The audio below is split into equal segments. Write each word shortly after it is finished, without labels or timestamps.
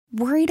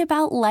Worried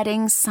about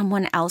letting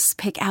someone else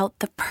pick out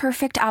the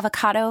perfect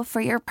avocado for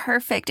your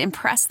perfect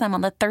impress them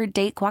on the third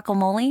date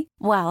guacamole?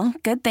 Well,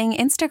 good thing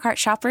Instacart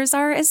shoppers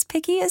are as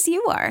picky as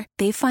you are.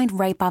 They find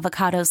ripe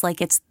avocados like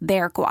it's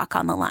their guac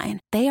on the line.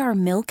 They are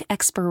milk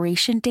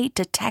expiration date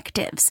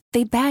detectives.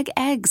 They bag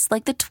eggs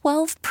like the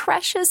 12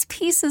 precious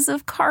pieces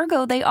of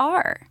cargo they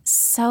are.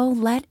 So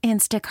let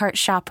Instacart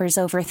shoppers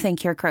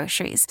overthink your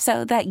groceries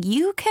so that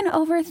you can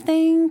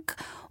overthink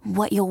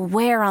what you'll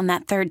wear on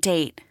that third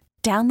date.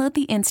 Download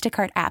the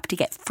Instacart app to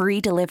get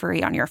free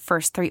delivery on your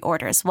first 3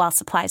 orders while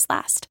supplies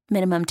last.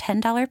 Minimum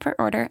 $10 per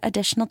order.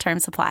 Additional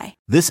terms apply.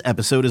 This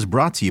episode is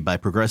brought to you by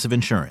Progressive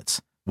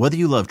Insurance. Whether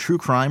you love true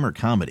crime or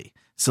comedy,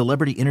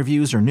 celebrity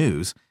interviews or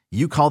news,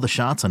 you call the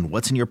shots on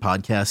what's in your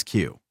podcast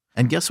queue.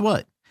 And guess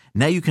what?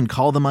 Now you can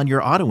call them on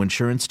your auto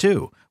insurance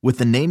too with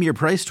the Name Your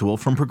Price tool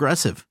from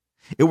Progressive.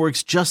 It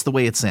works just the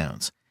way it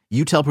sounds.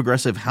 You tell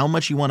Progressive how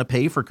much you want to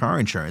pay for car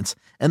insurance,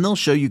 and they'll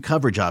show you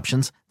coverage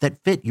options that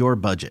fit your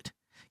budget.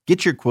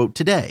 Get your quote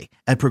today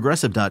at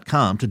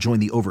Progressive.com to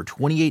join the over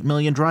 28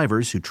 million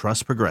drivers who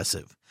trust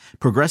Progressive.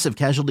 Progressive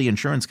Casualty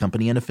Insurance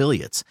Company and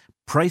Affiliates.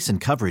 Price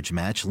and coverage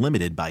match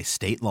limited by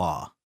state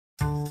law.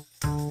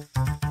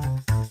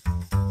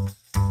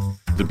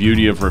 The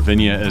beauty of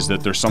Ravinia is that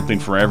there's something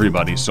for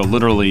everybody. So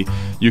literally,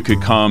 you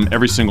could come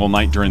every single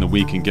night during the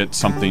week and get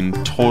something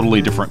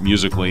totally different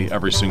musically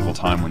every single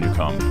time when you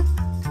come.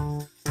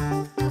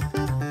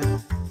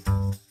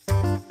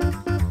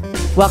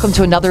 Welcome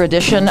to another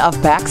edition of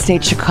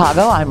Backstage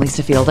Chicago. I'm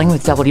Lisa Fielding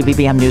with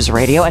WBBM News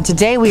Radio, and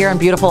today we are in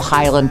beautiful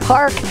Highland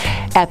Park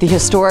at the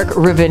historic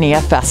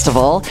Ravinia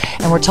Festival,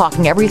 and we're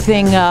talking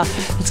everything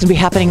that's going to be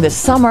happening this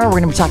summer. We're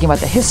going to be talking about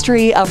the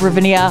history of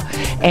Ravinia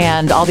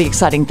and all the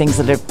exciting things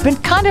that have been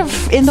kind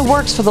of in the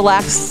works for the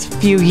last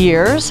few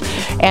years.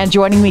 And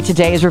joining me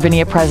today is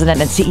Ravinia President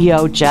and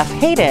CEO Jeff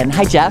Haydon.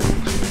 Hi, Jeff.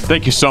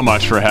 Thank you so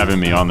much for having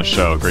me on the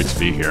show. Great to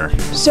be here.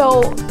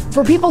 So,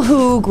 for people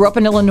who grew up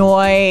in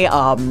Illinois,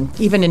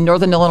 even in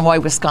northern Illinois,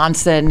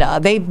 Wisconsin,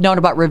 they've known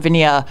about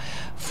Ravinia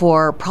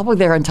for probably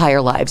their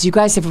entire lives. You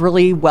guys have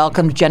really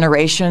welcomed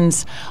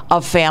generations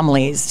of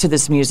families to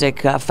this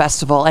music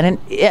festival. And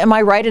am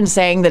I right in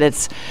saying that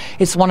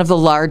it's one of the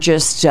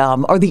largest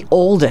or the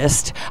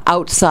oldest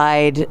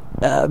outside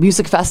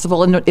music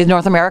festival in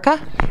North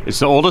America? It's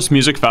the oldest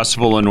music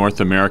festival in North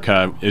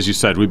America. As you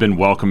said, we've been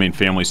welcoming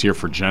families here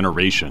for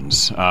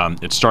generations.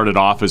 It started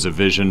off as a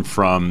vision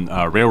from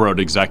railroad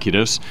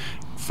executives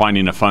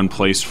finding a fun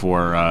place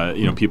for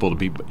people to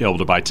be able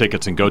to buy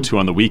tickets and go to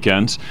on the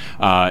weekends.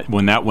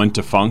 When that went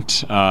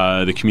defunct,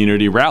 the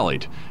community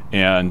rallied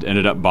and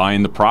ended up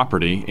buying the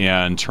property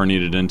and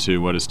turning it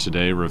into what is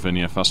today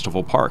Ravinia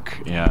Festival Park.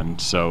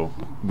 And so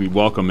we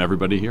welcome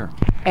everybody here.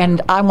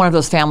 And I'm one of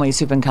those families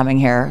who've been coming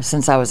here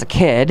since I was a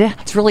kid.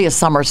 It's really a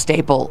summer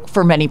staple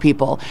for many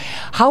people.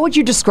 How would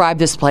you describe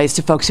this place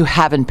to folks who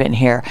haven't been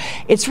here?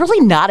 It's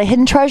really not a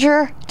hidden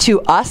treasure to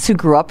us who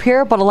grew up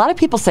here, but a lot of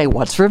people say,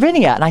 "What's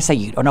Ravinia?" And I say,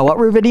 "You don't know what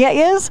Ravinia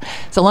is?"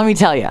 So let me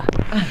tell you.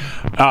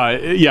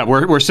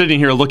 We're sitting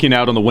here looking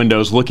out on the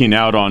windows, looking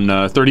out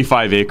on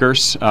 35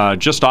 acres,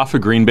 just off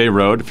of Green Bay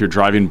Road. If you're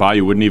driving by,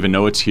 you wouldn't even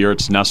know it's here.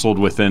 It's nestled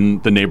within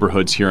the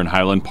neighborhoods here in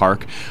Highland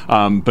Park.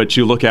 But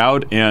you look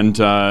out and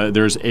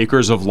there's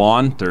acres of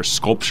lawn. There's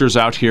sculptures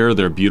out here.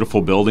 There are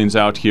beautiful buildings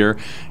out here.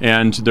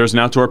 And there's an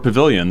outdoor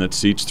pavilion that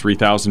seats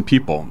 3,000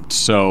 people.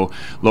 So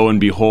lo and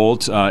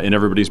behold, in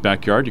everybody's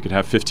backyard, you could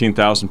have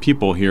 15,000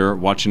 people here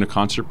watching a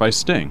concert by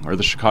Sting or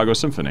the Chicago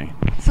Symphony.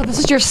 So this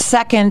is your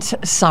second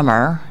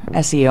summer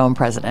as CEO and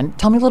president.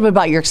 Tell me a little bit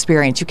about your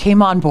experience. You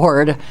came on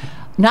board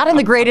not in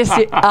the greatest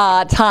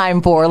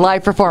time for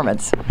live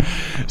performance.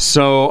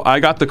 So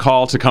I got the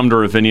call to come to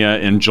Ravinia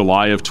in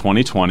July of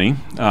 2020,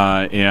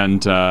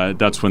 and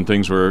that's when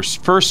things were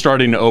first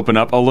starting to open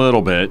up a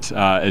little bit.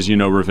 As you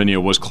know, Ravinia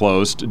was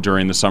closed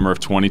during the summer of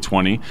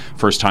 2020,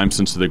 first time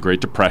since the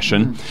Great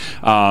Depression.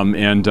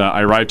 And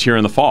I arrived here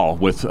in the fall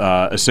with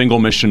a single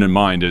mission in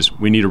mind: is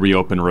we need to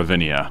reopen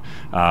Ravinia.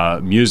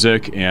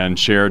 Music and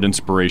shared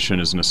inspiration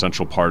is an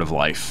essential part of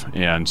life.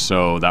 And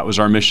so that was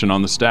our mission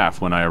on the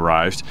staff when I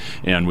arrived.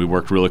 And we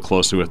worked really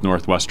closely with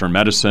Northwestern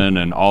Medicine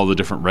and all the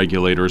different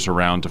regulators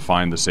around to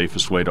find the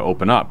safest way to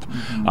open up.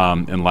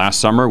 And last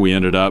summer, we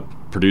ended up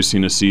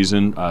producing a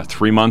season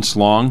 3 months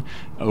long.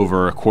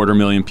 Over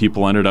 250,000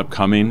 people ended up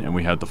coming, and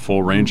we had the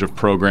full range of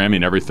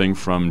programming, everything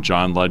from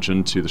John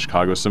Legend to the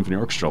Chicago Symphony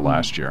Orchestra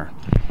last year.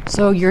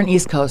 So you're an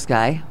East Coast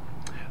guy.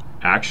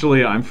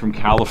 Actually, I'm from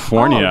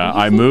California.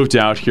 I moved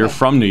out here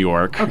from New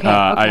York.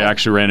 I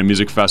actually ran a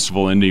music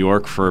festival in New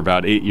York for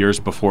about 8 years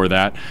before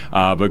that,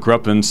 but grew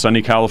up in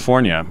sunny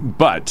California.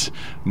 But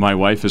my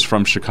wife is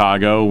from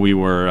Chicago. We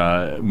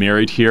were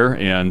married here,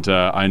 and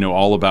I know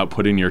all about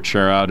putting your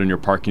chair out in your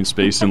parking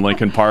space in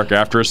Lincoln Park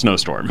after a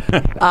snowstorm.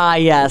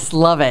 Yes,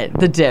 love it.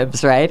 The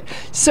dibs, right?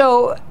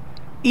 So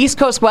East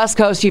Coast, West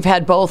Coast, you've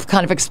had both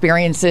kind of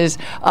experiences.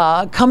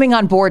 Coming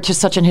on board to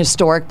such an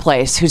historic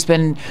place who's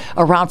been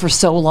around for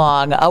so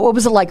long, what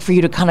was it like for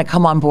you to kind of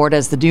come on board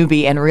as the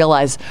newbie and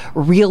realize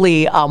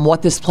really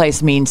what this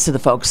place means to the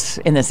folks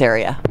in this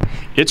area?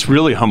 It's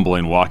really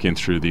humbling walking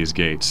through these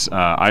gates.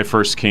 I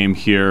first came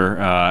here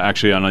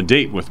actually on a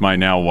date with my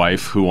now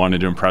wife, who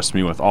wanted to impress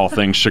me with all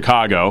things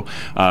Chicago.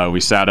 We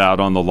sat out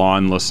on the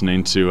lawn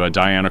listening to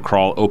Diana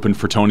Krall open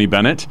for Tony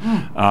Bennett.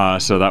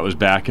 So that was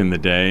back in the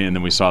day, and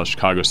then we saw the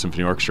Chicago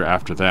Symphony Orchestra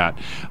after that.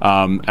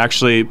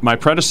 Actually, my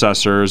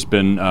predecessor has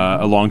been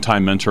a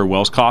longtime mentor,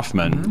 Wells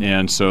Kaufman,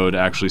 and so to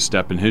actually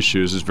step in his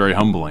shoes is very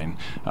humbling.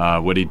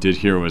 What he did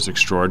here was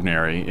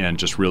extraordinary and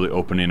just really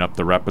opening up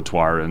the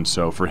repertoire, and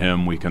so for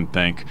him we can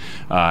thank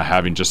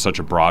having just such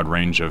a broad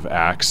range of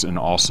acts and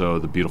also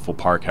the beautiful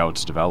park, how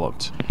it's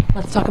developed.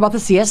 Let's talk about the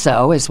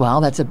CSO as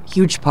well. That's a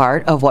huge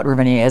part of what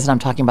Ravinia is, and I'm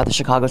talking about the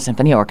Chicago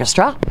Symphony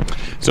Orchestra.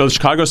 So the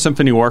Chicago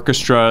Symphony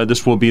Orchestra,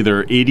 this will be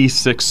their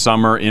 86th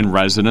summer in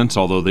residence,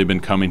 although they've been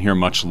coming here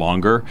much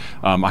longer.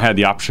 I had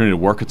the opportunity to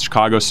work at the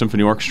Chicago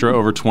Symphony Orchestra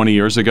over 20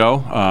 years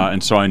ago,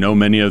 and so I know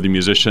many of the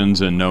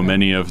musicians and know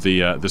many of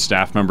the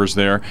staff members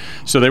there.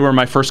 So they were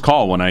my first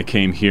call when I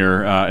came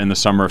here in the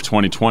summer of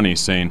 2020,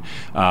 saying,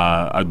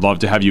 I'd love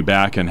to have you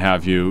back and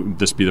have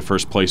this be the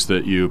first place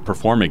that you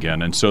perform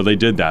again. And so they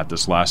did that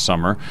this last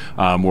summer.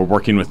 We're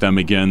working with them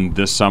again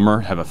this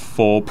summer, have a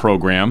full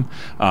program.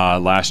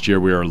 Last year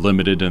we were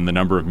limited in the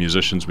number of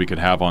musicians we could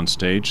have on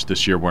stage.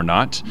 This year we're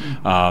not.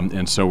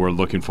 And so we're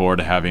looking forward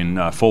to having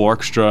full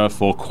orchestra,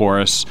 full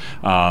chorus,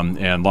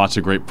 and lots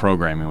of great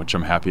programming, which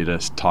I'm happy to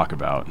talk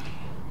about.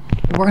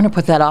 We're going to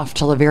put that off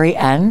till the very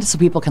end so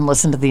people can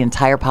listen to the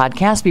entire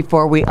podcast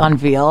before we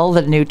unveil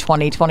the new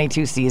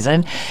 2022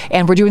 season.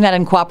 And we're doing that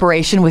in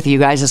cooperation with you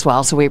guys as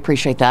well, so we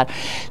appreciate that.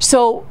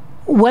 So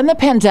when the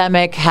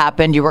pandemic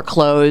happened, you were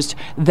closed,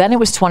 then it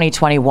was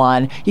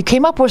 2021. You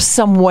came up with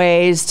some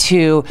ways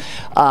to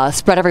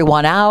spread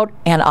everyone out,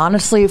 and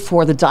honestly,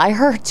 for the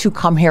diehards to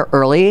come here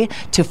early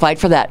to fight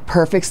for that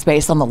perfect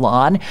space on the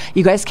lawn,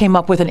 you guys came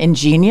up with an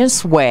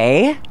ingenious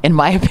way, in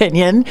my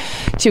opinion,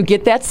 to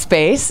get that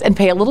space and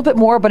pay a little bit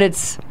more, but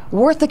it's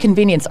worth the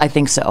convenience, I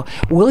think so.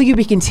 Will you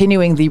be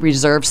continuing the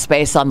reserved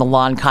space on the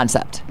lawn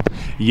concept?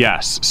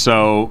 Yes.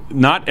 So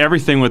not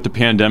everything with the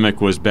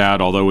pandemic was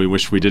bad, although we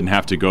wish we didn't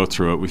have to go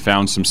through it. We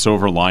found some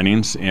silver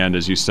linings, and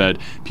as you said,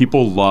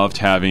 people loved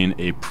having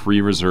a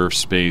pre-reserved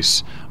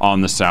space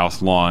on the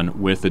south lawn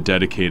with a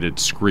dedicated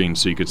screen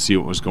so you could see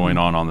what was going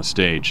on the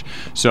stage.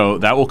 So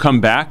that will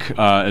come back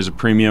as a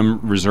premium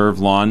reserved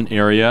lawn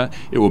area.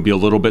 It will be a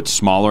little bit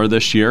smaller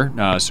this year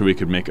so we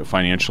could make it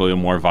financially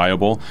more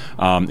viable,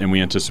 and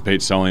we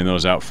anticipate selling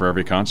those out for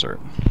every concert.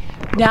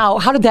 Now,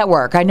 how did that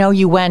work? I know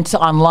you went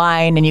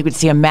online and you could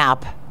see a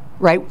map,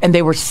 right? And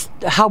they were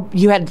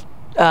you had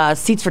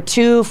seats for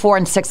 2, 4,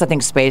 and 6, I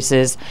think,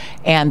 spaces,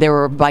 and they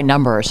were by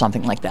number or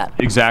something like that.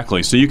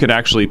 Exactly. So you could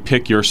actually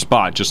pick your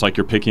spot, just like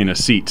you're picking a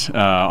seat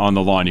on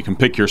the lawn. You can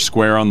pick your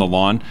square on the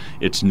lawn.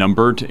 It's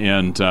numbered,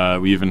 and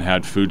we even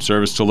had food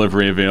service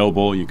delivery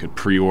available. You could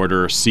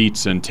pre-order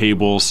seats and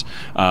tables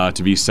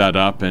to be set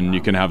up, and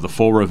you can have the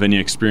full Ravinia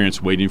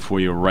experience waiting for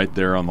you right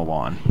there on the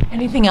lawn.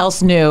 Anything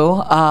else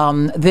new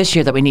this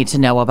year that we need to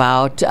know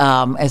about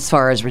as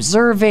far as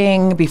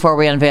reserving before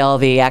we unveil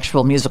the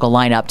actual musical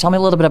lineup? Tell me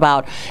a little bit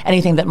about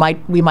anything that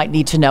we might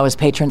need to know as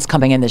patrons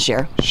coming in this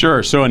year.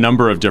 Sure. So a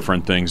number of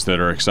different things that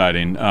are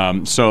exciting.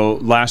 So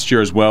last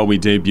year as well, we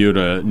debuted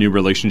a new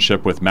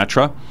relationship with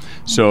Metra.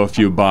 So if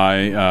you buy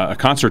a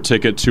concert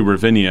ticket to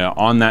Ravinia,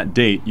 on that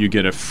date, you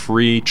get a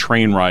free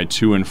train ride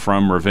to and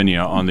from Ravinia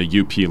on the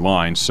UP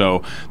line.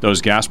 So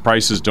those gas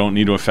prices don't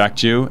need to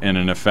affect you. And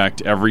in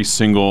effect, every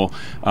single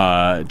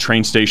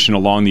train station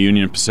along the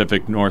Union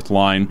Pacific North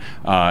line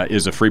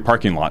is a free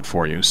parking lot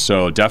for you.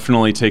 So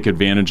definitely take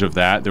advantage of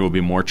that. There will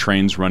be more trains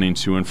running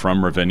to and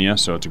from Ravinia,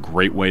 so it's a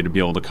great way to be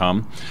able to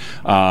come.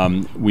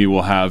 We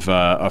will have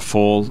a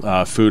full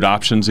food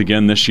options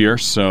again this year,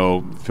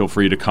 so feel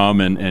free to come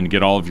and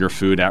get all of your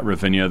food at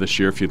Ravinia this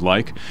year if you'd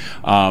like.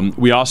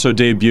 We also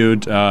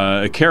debuted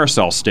a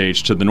carousel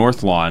stage to the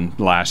North Lawn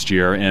last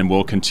year, and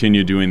we'll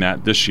continue doing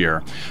that this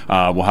year.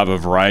 We'll have a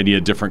variety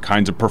of different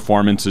kinds of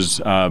performances,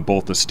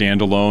 both the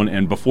standalone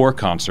and before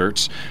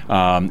concerts,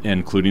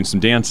 including some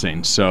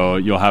dancing, so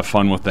you'll have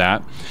fun with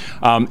that.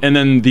 And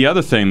then the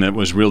other thing that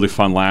was really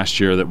fun last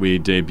year that we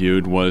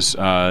debuted was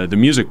the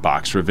Music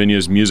Box,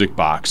 Ravinia's Music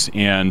Box,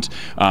 and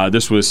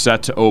this was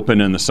set to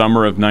open in the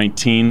summer of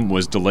 19,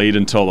 was delayed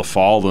until the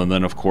fall, and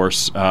then of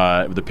course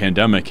the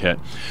pandemic hit.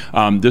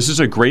 This is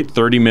a great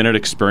 30-minute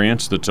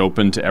experience that's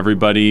open to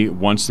everybody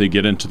once they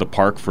get into the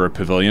park for a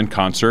pavilion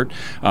concert.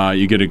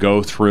 You get to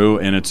go through,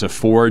 and it's a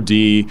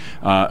 4D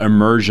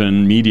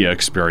immersion media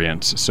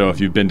experience. So if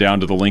you've been down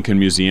to the Lincoln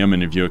Museum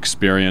and if you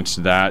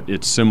experienced that,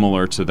 it's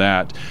similar to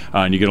that,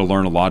 and you get to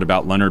learn a lot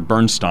about Leonard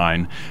Bernstein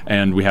Stein.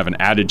 And we have an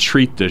added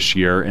treat this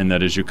year in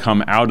that as you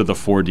come out of the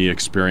 4D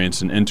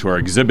experience and into our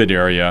exhibit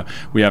area,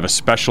 we have a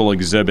special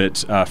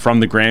exhibit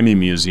from the Grammy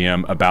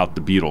Museum about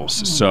the Beatles.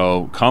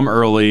 So come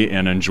early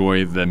and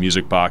enjoy the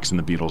music box and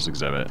the Beatles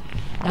exhibit.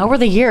 Now, over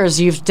the years,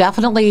 you've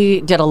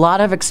definitely did a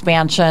lot of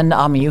expansion.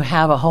 You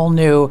have a whole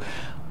new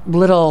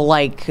little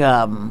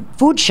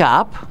food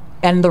shop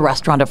and the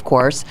restaurant, of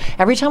course.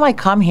 Every time I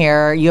come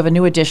here, you have a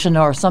new addition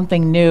or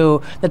something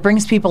new that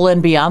brings people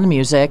in beyond the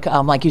music.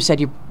 Like you said,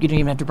 you don't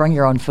even have to bring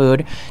your own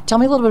food. Tell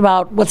me a little bit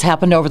about what's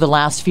happened over the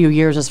last few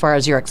years as far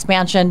as your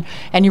expansion,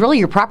 and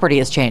your property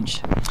has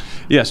changed.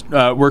 Yes,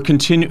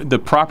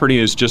 the property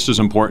is just as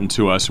important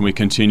to us, and we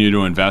continue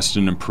to invest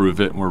and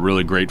improve it. We're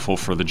really grateful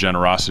for the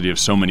generosity of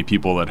so many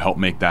people that help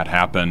make that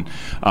happen.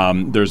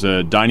 There's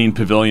a dining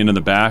pavilion in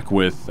the back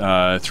with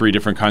 3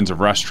 different kinds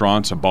of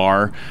restaurants, a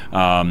bar,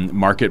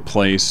 marketplace,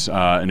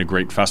 and a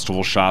great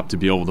festival shop to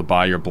be able to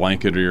buy your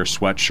blanket or your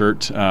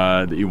sweatshirt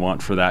that you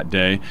want for that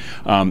day.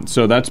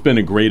 So that's been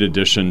a great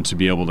addition to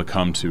be able to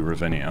come to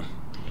Ravinia.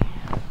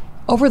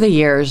 Over the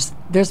years,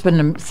 there's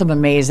been some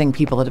amazing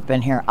people that have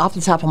been here. Off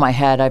the top of my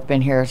head, I've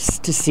been here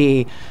to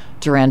see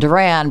Duran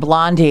Duran,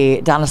 Blondie,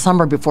 Donna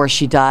Summer before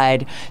she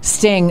died,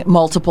 Sting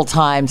multiple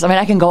times. I mean,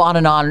 I can go on.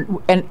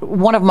 And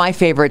one of my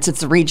favorites,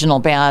 it's a regional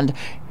band,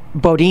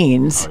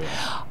 Bodines. Oh,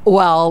 yeah.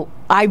 Well,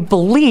 I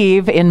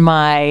believe in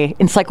my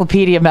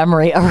encyclopedia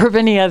memory of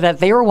Ravinia that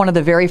they were one of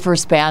the very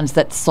first bands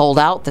that sold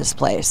out this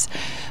place.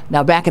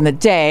 Now, back in the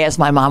day, as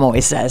my mom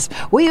always says,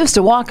 we used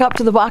to walk up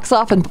to the box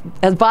office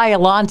and buy a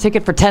lawn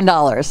ticket for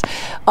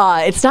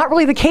 $10. It's not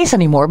really the case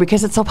anymore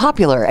because it's so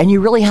popular, and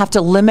you really have to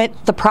limit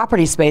the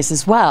property space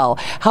as well.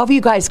 How have you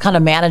guys kind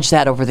of managed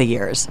that over the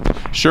years?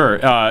 Sure.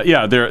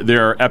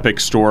 There are epic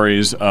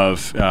stories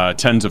of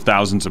tens of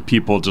thousands of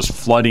people just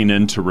flooding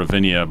into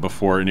Ravinia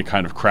before any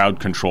kind of crowd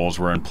controls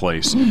were in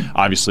place.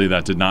 Obviously,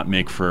 that did not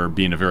make for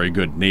being a very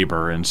good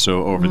neighbor, and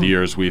so over the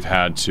years, we've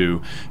had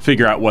to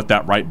figure out what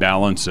that right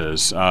balance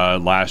is.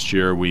 Last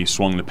year, we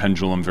swung the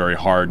pendulum very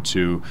hard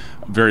to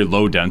very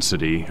low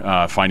density.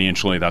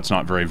 Financially, that's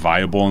not very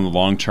viable in the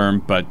long term,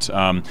 but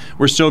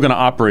we're still going to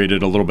operate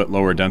at a little bit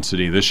lower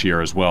density this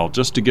year as well,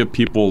 just to give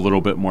people a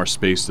little bit more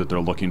space that they're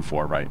looking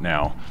for right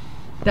now.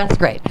 That's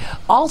great.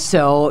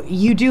 Also,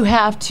 you do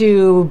have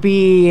to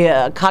be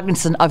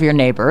cognizant of your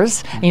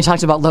neighbors. And you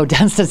talked about low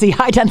density,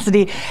 high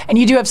density, and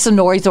you do have some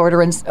noise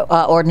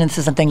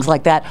ordinances and things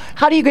like that.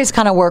 How do you guys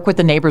kind of work with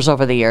the neighbors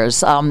over the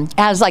years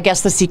as, I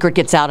guess, the secret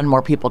gets out and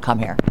more people come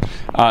here?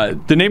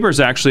 The neighbors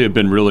actually have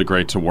been really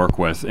great to work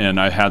with, and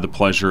I had the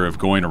pleasure of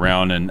going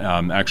around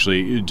and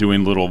actually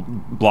doing little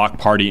block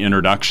party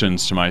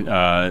introductions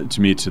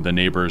to the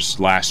neighbors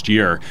last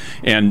year.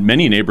 And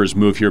many neighbors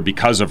move here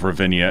because of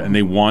Ravinia, and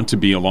they want to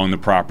be along the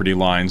property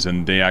lines,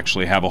 and they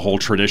actually have a whole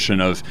tradition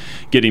of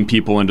getting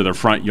people into their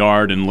front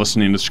yard and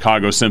listening to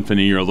Chicago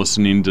Symphony or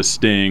listening to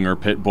Sting or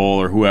Pitbull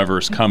or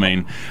whoever's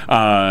coming,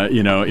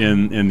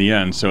 in the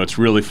end. So it's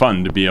really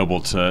fun to be able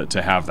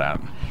to have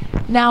that.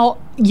 Now,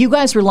 you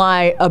guys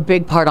rely a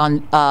big part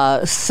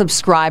on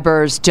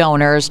subscribers,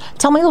 donors.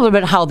 Tell me a little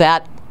bit how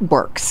that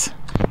works.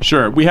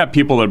 Sure. We have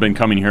people that have been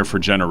coming here for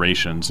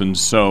generations, and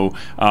so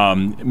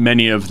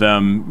many of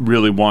them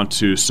really want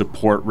to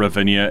support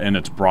Ravinia and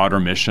its broader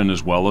mission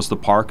as well as the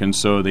park, and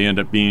so they end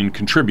up being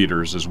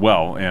contributors as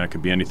well, and it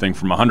could be anything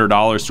from $100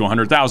 to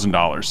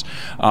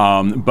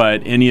 $100,000.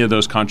 But any of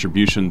those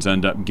contributions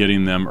end up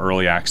getting them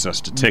early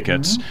access to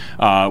tickets,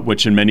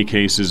 which in many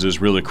cases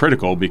is really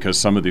critical because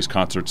some of these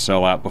concerts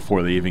sell out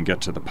before they even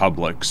get to the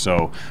public.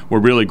 So we're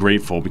really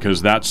grateful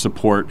because that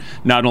support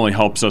not only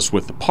helps us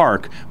with the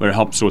park, but it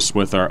helps us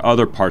with our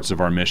other parts of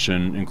our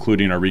mission,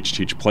 including our Reach,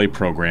 Teach, Play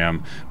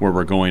program, where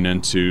we're going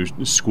into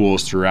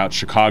schools throughout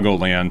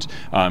Chicagoland,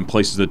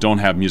 places that don't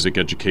have music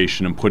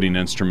education, and putting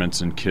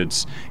instruments in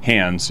kids'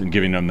 hands and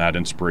giving them that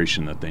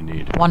inspiration that they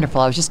need.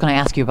 Wonderful. I was just going to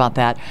ask you about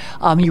that.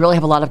 You really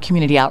have a lot of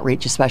community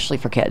outreach, especially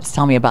for kids.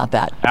 Tell me about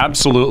that.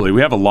 Absolutely. We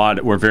have a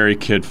lot. We're very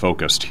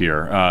kid-focused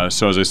here.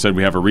 So as I said,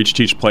 we have a Reach,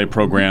 Teach, Play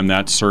program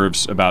that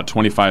serves about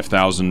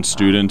 25,000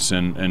 students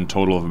and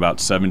total of about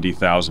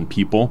 70,000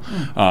 people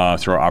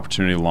through our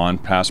Opportunity Lawn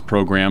Pass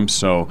program.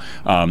 So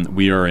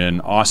we are in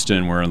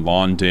Austin, we're in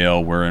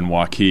Lawndale, we're in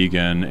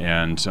Waukegan,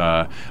 and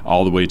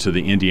all the way to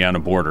the Indiana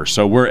border.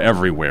 So we're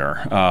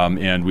everywhere.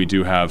 And we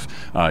do have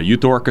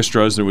youth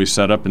orchestras that we've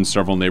set up in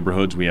several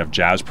neighborhoods. We have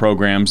jazz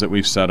programs that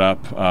we've set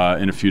up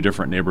in a few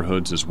different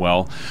neighborhoods as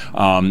well.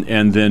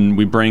 And then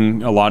we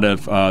bring a lot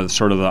of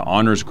sort of the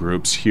honors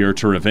groups here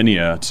to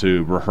Ravinia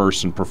to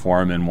rehearse and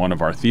perform in one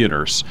of our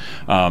theaters.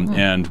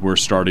 And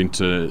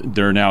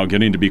they're now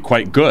getting to be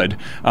quite good,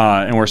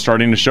 and we're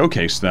starting to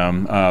showcase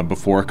them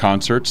before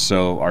concerts.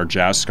 So our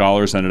jazz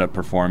scholars ended up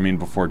performing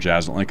before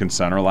Jazz at Lincoln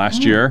Center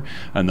last year,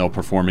 and they'll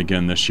perform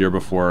again this year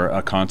before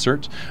a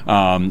concert.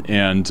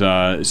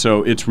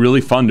 So it's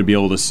really fun to be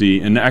able to see.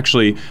 And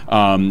actually,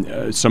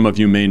 some of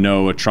you may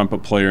know a trumpet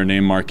player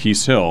named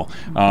Marquise Hill,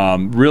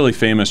 really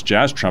famous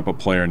jazz trumpet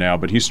player now,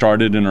 but he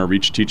started in our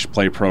Reach, Teach,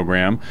 Play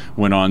program,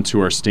 went on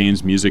to our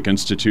Staines Music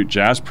Institute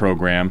jazz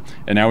program,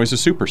 and now he's a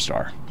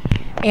superstar.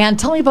 And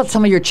tell me about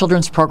some of your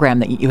children's program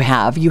that you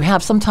have. You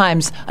have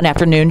sometimes an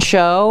afternoon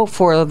show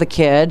for the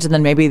kids and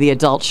then maybe the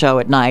adult show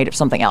at night or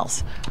something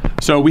else.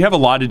 So we have a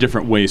lot of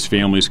different ways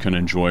families can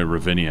enjoy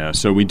Ravinia.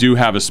 So we do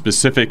have a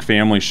specific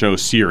family show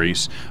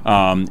series,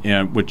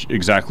 and which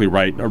exactly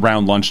right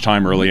around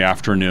lunchtime, early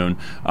afternoon,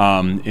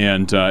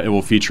 and it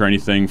will feature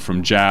anything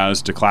from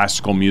jazz to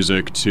classical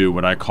music to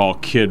what I call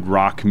kid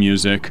rock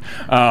music.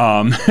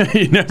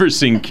 You never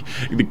seen.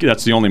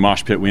 That's the only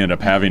mosh pit we end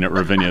up having at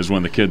Ravinia is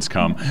when the kids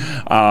come.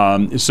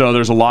 So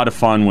there's a lot of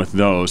fun with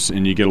those,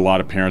 and you get a lot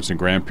of parents and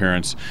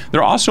grandparents.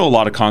 There are also a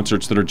lot of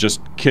concerts that are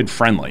just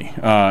kid-friendly.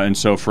 And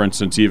so, for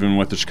instance, even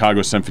with the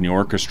Chicago Symphony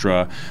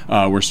Orchestra,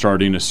 we're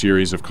starting a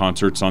series of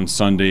concerts on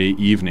Sunday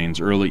evenings,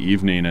 early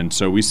evening. And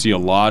so we see a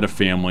lot of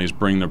families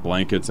bring their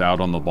blankets out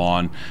on the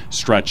lawn,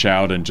 stretch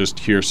out, and just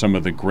hear some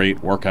of the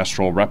great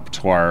orchestral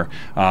repertoire.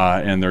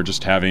 And they're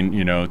just having,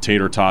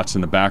 tater tots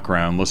in the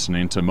background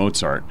listening to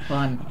Mozart.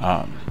 Fun.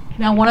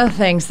 Now, one of the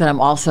things that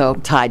I'm also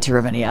tied to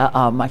Ravinia,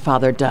 my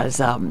father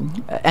does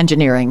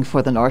engineering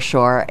for the North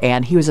Shore,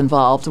 and he was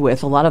involved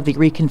with a lot of the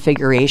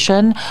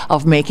reconfiguration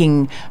of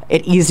making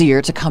it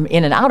easier to come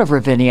in and out of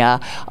Ravinia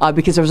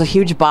because there was a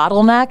huge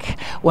bottleneck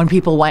when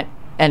people went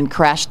and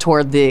crashed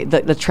toward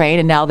the train,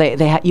 and now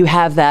you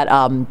have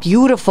that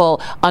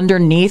beautiful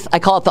underneath. I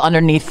call it the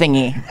underneath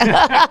thingy,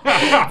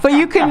 but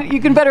you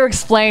can better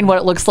explain what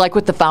it looks like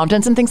with the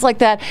fountains and things like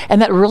that,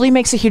 and that really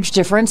makes a huge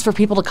difference for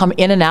people to come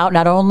in and out,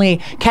 not only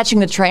catching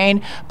the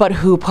train, but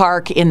who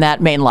park in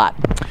that main lot.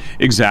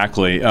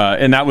 Exactly,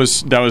 and that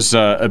was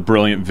a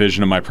brilliant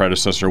vision of my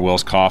predecessor,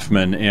 Wills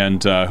Kaufman,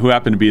 and who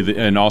happened to be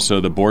and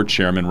also the board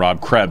chairman, Rob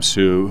Krebs,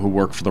 who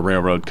worked for the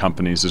railroad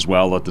companies as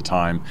well at the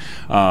time,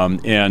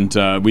 and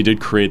we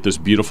did create this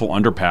beautiful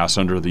underpass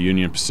under the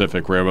Union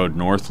Pacific Railroad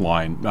North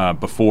Line.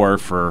 Before,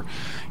 for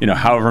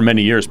however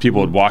many years, people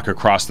would walk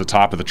across the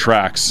top of the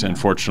tracks, and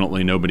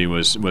fortunately nobody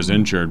was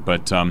injured.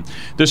 But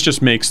this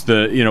just makes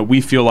we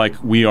feel like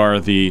we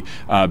are the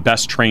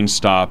best train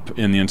stop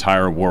in the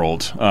entire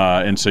world.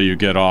 And so you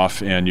get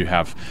off and you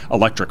have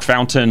electric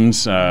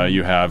fountains,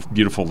 you have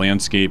beautiful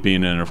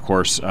landscaping, and of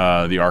course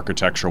the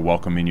architecture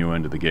welcoming you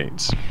into the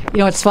gates.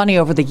 It's funny,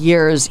 over the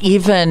years,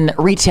 even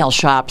retail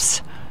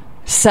shops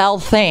sell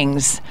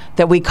things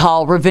that we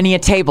call Ravinia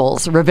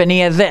tables,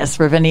 Ravinia this,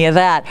 Ravinia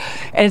that.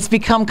 And it's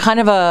become kind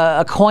of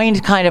a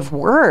coined kind of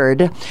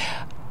word.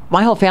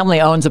 My whole family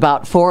owns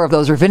about 4 of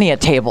those Ravinia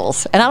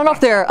tables. And I don't know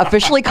if they're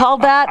officially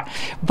called that,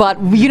 but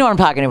you know what I'm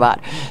talking about.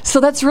 So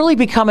that's really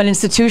become an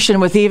institution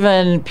with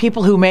even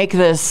people who make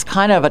this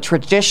kind of a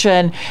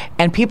tradition.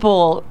 And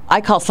people,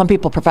 I call some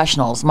people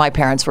professionals. My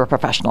parents were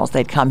professionals.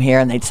 They'd come here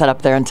and they'd set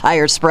up their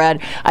entire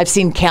spread. I've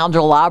seen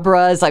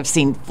candelabras, I've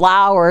seen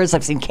flowers,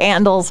 I've seen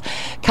candles.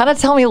 Kind of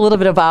tell me a little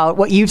bit about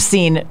what you've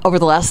seen over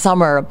the last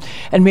summer,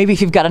 and maybe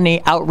if you've got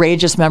any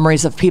outrageous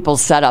memories of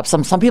people's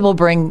setups. Some people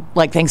bring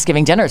like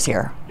Thanksgiving dinners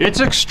here. It's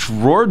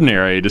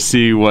extraordinary to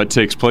see what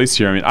takes place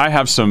here. I mean, I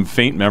have some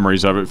faint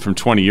memories of it from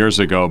 20 years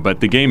ago, but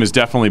the game has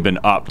definitely been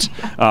upped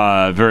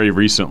very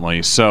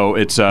recently. So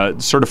it's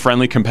sort of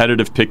friendly,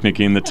 competitive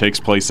picnicking that takes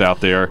place out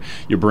there.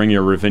 You bring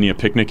your Ravinia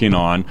picnicking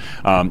on.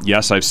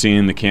 Yes, I've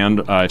seen the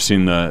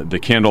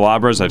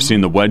candelabras. I've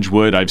seen the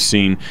Wedgwood. I've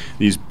seen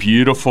these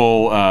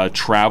beautiful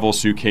travel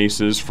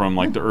suitcases from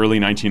like the early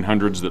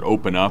 1900s that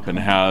open up and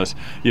has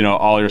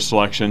all your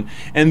selection.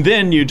 And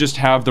then you just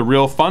have the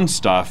real fun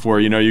stuff where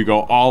you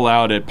go all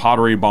out at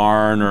Pottery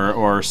Barn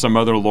or some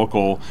other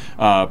local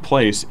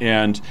place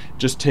and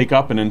just take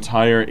up an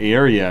entire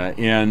area.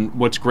 And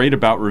what's great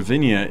about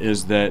Ravinia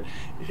is that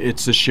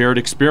it's a shared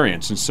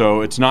experience, and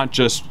so it's not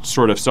just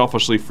sort of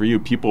selfishly for you.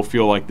 People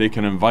feel like they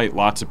can invite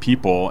lots of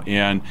people,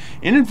 and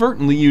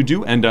inadvertently you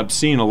do end up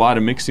seeing a lot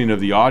of mixing of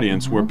the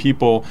audience where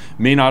people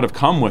may not have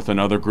come with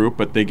another group,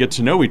 but they get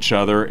to know each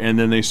other, and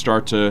then they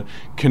start to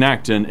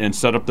connect and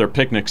set up their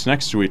picnics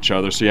next to each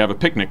other, so you have a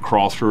picnic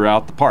crawl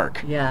throughout the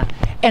park. Yeah,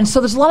 and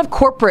so there's a lot of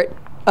corporate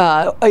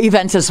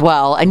events as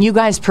well, and you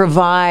guys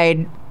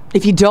provide,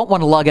 if you don't want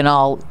to lug in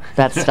all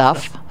that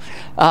stuff,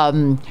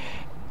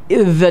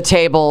 the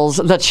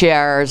tables, the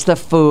chairs, the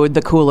food,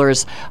 the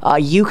coolers,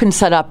 you can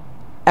set up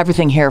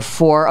everything here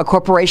for a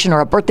corporation or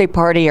a birthday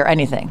party or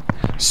anything.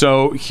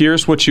 So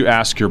here's what you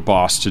ask your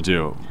boss to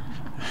do.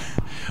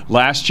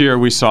 Last year,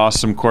 we saw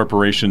some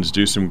corporations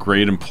do some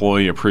great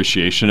employee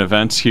appreciation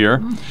events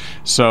here.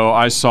 So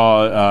I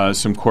saw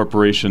some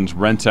corporations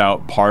rent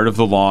out part of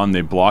the lawn.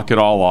 They block it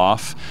all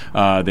off.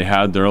 They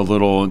had their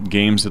little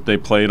games that they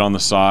played on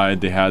the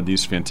side. They had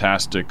these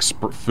fantastic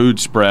food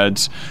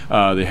spreads.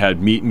 They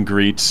had meet and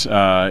greets,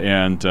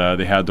 and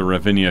they had the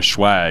Ravinia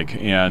swag.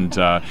 And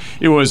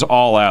it was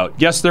all out.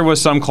 Yes, there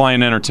was some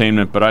client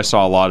entertainment, but I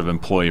saw a lot of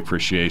employee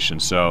appreciation.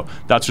 So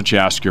that's what you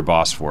ask your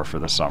boss for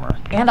the summer.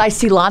 And I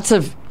see lots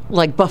of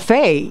like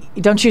buffet.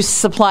 Don't you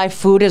supply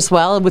food as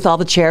well with all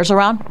the chairs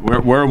around?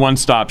 We're a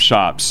one-stop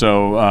shop.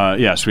 So,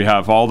 yes, we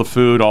have all the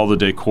food, all the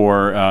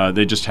decor.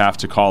 They just have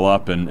to call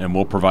up, and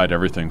we'll provide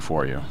everything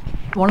for you.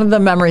 One of the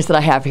memories that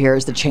I have here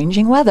is the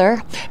changing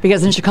weather,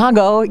 because in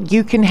Chicago,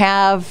 you can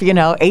have,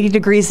 80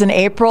 degrees in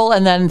April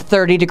and then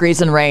 30 degrees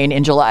in rain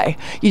in July.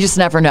 You just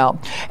never know.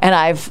 And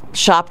I've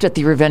shopped at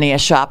the Ravinia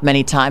shop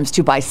many times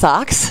to buy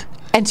socks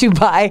and to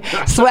buy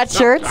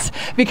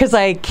sweatshirts because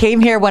I came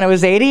here when it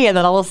was 80 and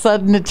then all of a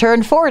sudden it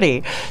turned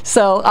 40.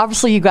 So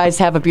obviously you guys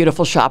have a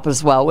beautiful shop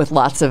as well with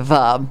lots of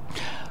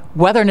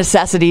weather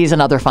necessities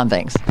and other fun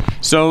things.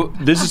 So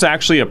this is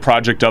actually a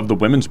project of the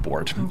Women's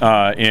Board,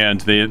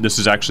 and this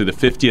is actually the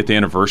 50th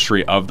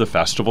anniversary of the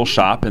festival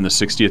shop and the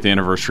 60th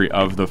anniversary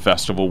of the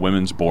festival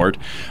Women's Board,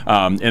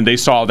 and they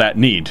saw that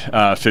need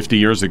 50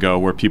 years ago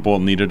where people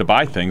needed to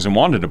buy things and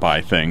wanted to buy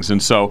things,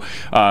 and so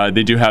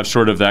they do have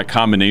sort of that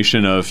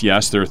combination of,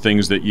 yes, there are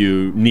things that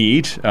you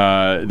need,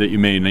 that you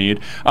may need,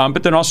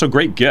 but then also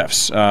great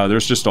gifts.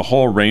 There's just a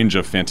whole range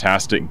of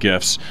fantastic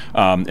gifts,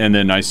 and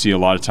then I see a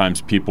lot of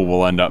times people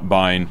will end up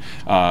buying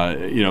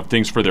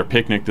things for their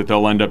picnic that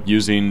they'll end up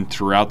using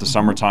throughout the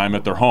summertime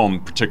at their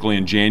home, particularly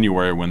in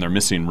January when they're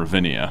missing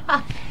Ravinia.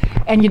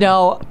 And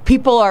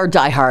people are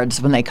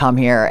diehards when they come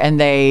here,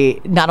 and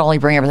they not only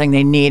bring everything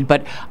they need,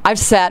 but I've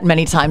sat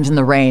many times in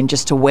the rain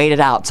just to wait it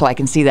out so I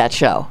can see that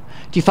show.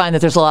 Do you find that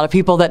there's a lot of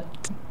people that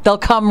they'll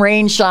come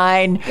rain,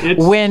 shine,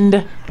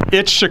 wind?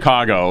 It's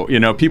Chicago.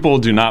 People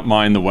do not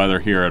mind the weather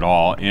here at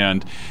all.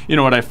 And,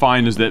 what I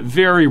find is that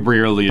very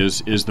rarely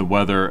is the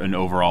weather an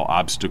overall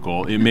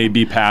obstacle. It may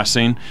be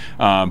passing,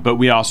 but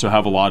we also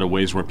have a lot of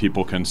ways where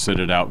people can sit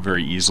it out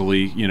very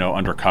easily,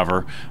 under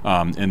cover,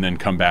 and then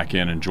come back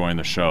in and join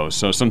the show.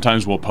 So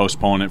sometimes we'll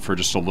postpone it for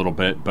just a little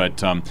bit.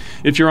 But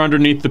if you're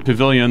underneath the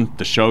pavilion,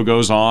 the show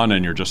goes on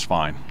and you're just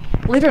fine.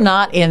 Believe it or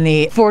not, in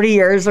the 40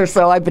 years or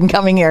so I've been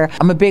coming here,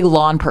 I'm a big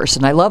lawn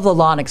person. I love the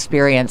lawn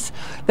experience.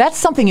 That's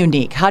something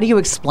unique. How do you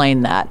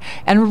explain that?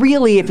 And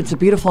really, if it's a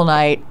beautiful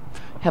night,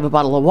 have a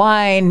bottle of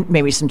wine,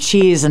 maybe some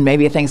cheese, and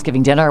maybe a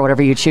Thanksgiving dinner or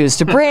whatever you choose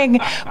to bring.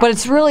 But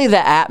it's really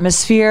the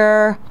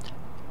atmosphere.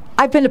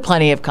 I've been to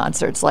plenty of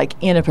concerts, like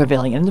in a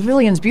pavilion. The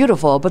pavilion's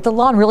beautiful, but the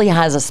lawn really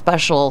has a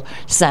special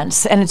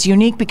sense, and it's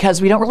unique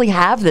because we don't really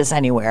have this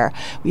anywhere.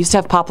 We used to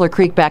have Poplar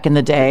Creek back in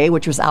the day,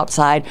 which was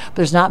outside, but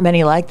there's not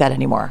many like that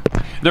anymore.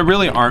 There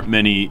really aren't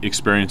many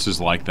experiences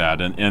like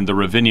that, and the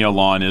Ravinia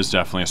lawn is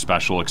definitely a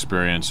special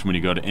experience when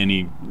you go to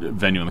any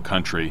venue in the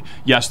country.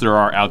 Yes, there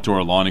are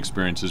outdoor lawn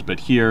experiences, but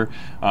here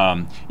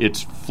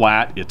it's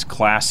flat, it's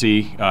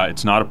classy,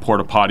 it's not a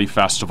porta potty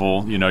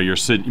festival. You're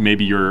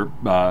maybe your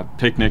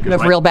picnic. You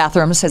have real bathrooms.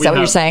 Is that what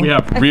you're saying? We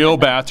have real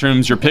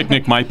bathrooms. Your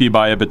picnic might be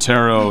by a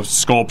Botero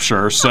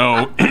sculpture,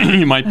 so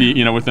you might be,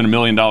 within $1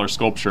 million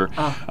sculpture.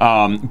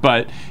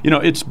 But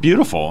it's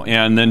beautiful.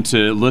 And then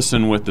to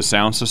listen with the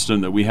sound system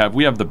that we have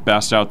the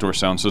best outdoor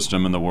sound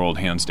system in the world,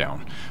 hands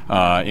down.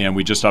 And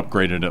we just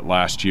upgraded it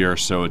last year,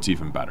 so it's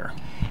even better.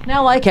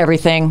 Now, like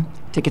everything,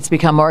 tickets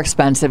become more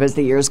expensive as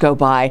the years go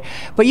by.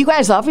 But you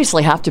guys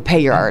obviously have to pay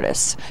your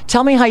artists.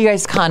 Tell me how you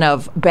guys kind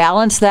of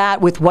balance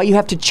that with what you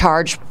have to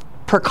charge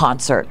per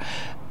concert.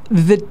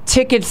 The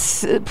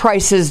tickets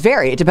prices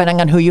vary depending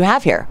on who you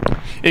have here.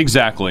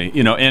 Exactly,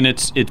 and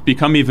it's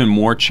become even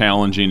more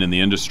challenging in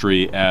the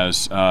industry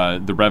as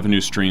the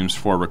revenue streams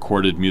for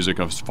recorded music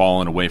have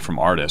fallen away from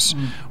artists.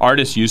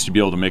 Artists used to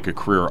be able to make a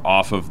career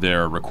off of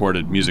their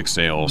recorded music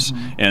sales,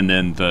 and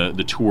then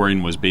the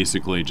touring was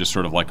basically just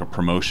sort of like a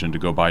promotion to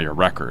go buy your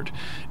record.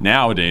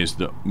 Nowadays,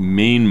 the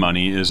main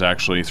money is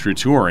actually through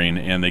touring,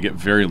 and they get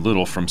very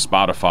little from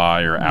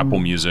Spotify or Apple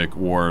Music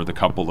or the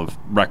couple of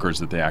records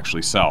that they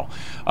actually sell.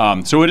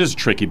 So it is a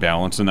tricky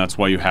balance, and that's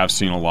why you have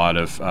seen a lot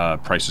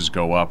of prices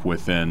go up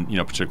within,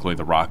 particularly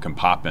the rock and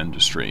pop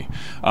industry.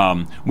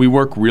 We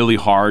work really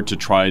hard to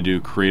try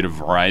to create a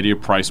variety of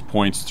price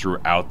points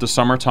throughout the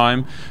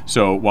summertime.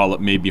 So while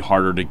it may be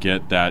harder to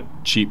get that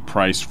cheap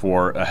price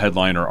for a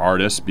headliner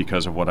artist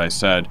because of what I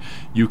said,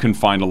 you can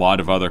find a lot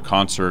of other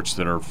concerts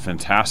that are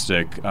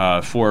fantastic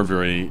for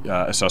very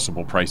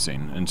accessible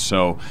pricing. And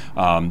so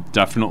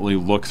definitely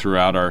look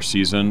throughout our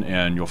season,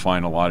 and you'll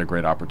find a lot of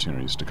great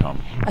opportunities to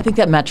come. I think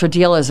that Metro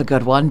deal is a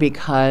good one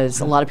because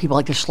a lot of people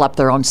like to schlep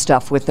their own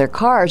stuff with their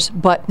cars.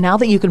 But now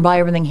that you can buy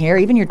everything here,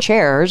 even your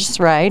chairs,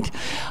 right?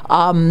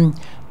 I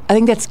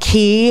think that's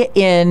key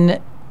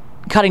in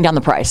cutting down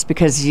the price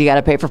because you got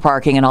to pay for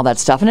parking and all that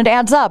stuff, and it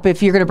adds up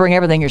if you're going to bring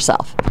everything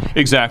yourself.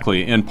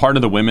 Exactly. And part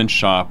of the women's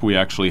shop, we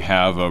actually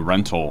have a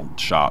rental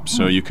shop,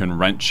 so you can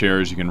rent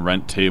chairs, you can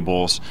rent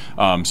tables,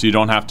 so you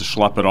don't have to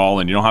schlep it all,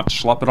 and you don't have to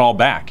schlep it all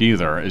back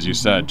either. As you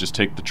said, just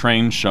take the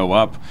train, show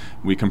up,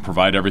 we can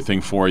provide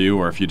everything for you,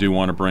 or if you do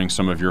want to bring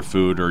some of your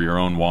food or your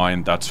own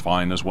wine, that's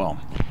fine as well.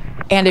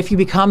 And if you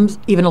become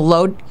even a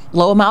low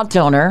amount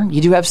donor,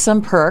 you do have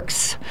some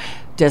perks,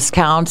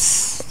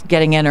 discounts,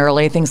 getting in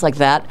early, things like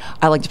that.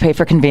 I like to pay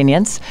for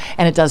convenience,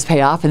 and it does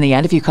pay off in the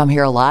end if you come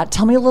here a lot.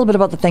 Tell me a little bit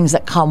about the things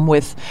that come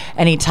with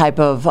any type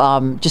of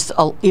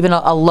even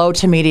a low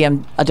to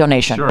medium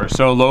donation. Sure.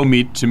 So low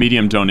to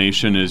medium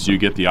donation is you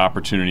get the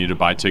opportunity to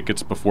buy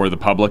tickets before the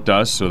public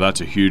does, so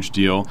that's a huge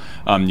deal.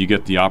 You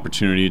get the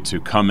opportunity to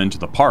come into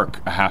the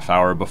park a half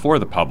hour before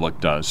the public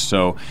does.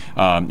 So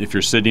if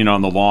you're sitting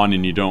on the lawn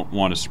and you don't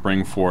want to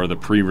spring for the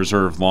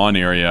pre-reserved lawn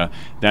area,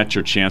 that's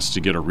your chance to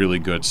get a really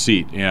good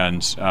seat.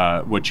 And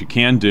what you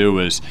can do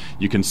is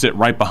you can sit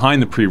right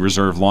behind the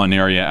pre-reserved lawn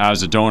area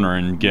as a donor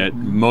and get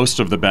most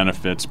of the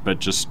benefits, but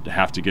just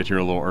have to get here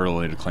a little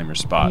early to claim your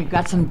spot. You've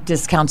got some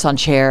discounts on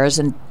chairs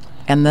and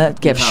the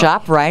gift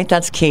shop, right?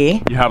 That's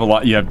key. You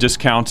have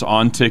discounts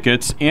on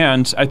tickets,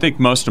 and I think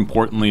most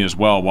importantly as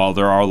well, while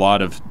there are a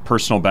lot of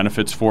personal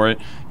benefits for it,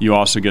 you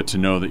also get to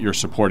know that you're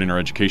supporting our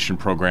education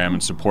program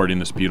and supporting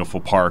this beautiful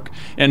park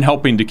and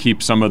helping to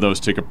keep some of those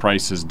ticket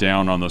prices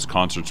down on those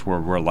concerts where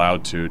we're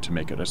allowed to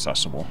make it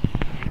accessible.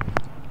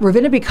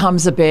 Ravinia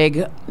becomes a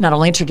big, not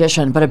only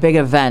tradition, but a big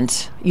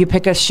event. You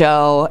pick a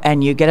show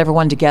and you get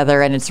everyone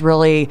together, and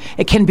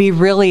it can be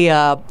really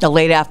a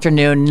late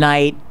afternoon,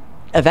 night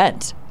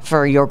event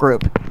for your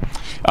group.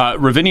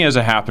 Ravinia is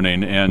a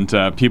happening,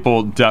 and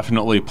people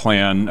definitely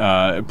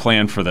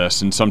plan for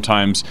this. And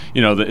sometimes,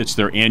 it's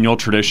their annual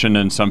tradition,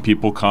 and some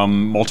people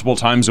come multiple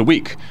times a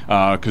week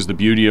because the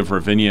beauty of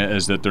Ravinia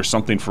is that there's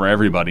something for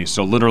everybody.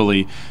 So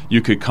literally,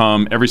 you could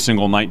come every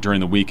single night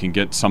during the week and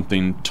get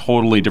something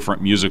totally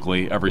different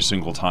musically every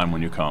single time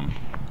when you come.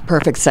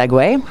 Perfect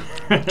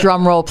segue.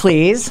 Drum roll,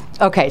 please.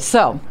 Okay,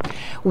 so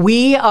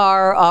we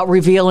are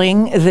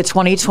revealing the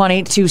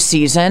 2022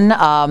 season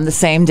the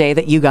same day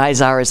that you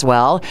guys are as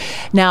well.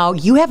 Now,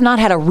 you have not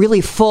had a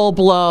really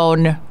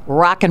full-blown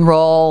rock and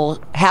roll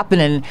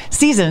happening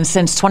season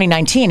since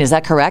 2019. Is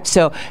that correct?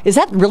 So is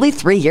that really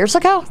 3 years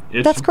ago?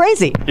 That's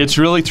crazy. It's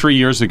really 3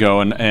 years ago.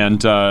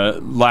 And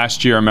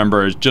last year, I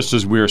remember, just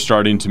as we were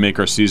starting to make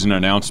our season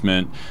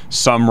announcement,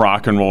 some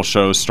rock and roll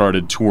shows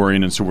started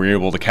touring, and so we were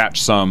able to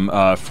catch some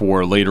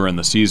for later in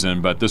the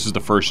season. But this is the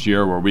first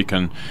year where we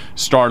can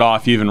start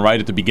off even right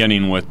at the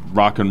beginning with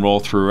rock and roll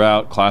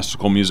throughout,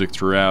 classical music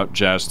throughout,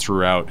 jazz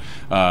throughout.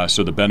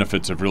 So the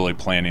benefits of really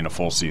planning a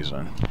full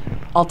season.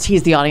 I'll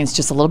tease the audience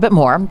just a little bit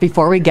more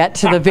before we get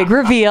to the big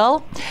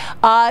reveal.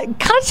 Kind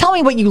of tell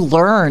me what you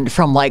learned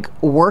from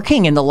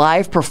working in the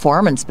live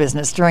performance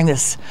business during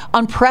this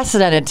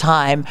unprecedented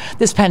time,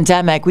 this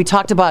pandemic. We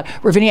talked about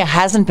Ravinia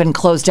hasn't been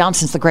closed down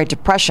since the Great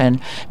Depression.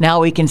 Now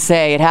we can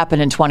say it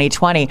happened in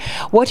 2020.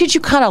 What did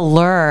you kind of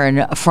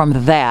learn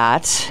from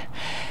that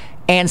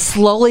and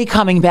slowly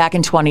coming back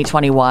in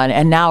 2021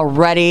 and now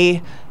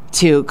ready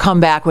to come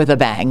back with a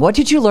bang? What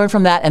did you learn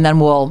from that? And then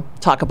we'll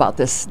talk about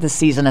this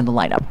season and the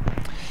lineup.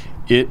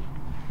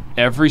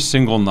 Every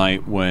single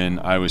night when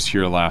I was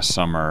here last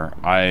summer,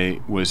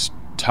 I was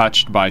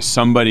touched by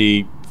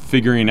somebody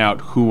figuring out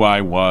who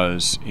I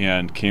was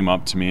and came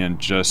up to me and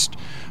just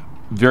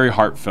very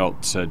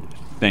heartfelt said,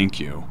 "Thank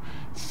you.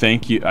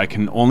 Thank you. I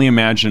can only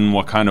imagine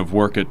what kind of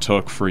work it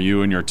took for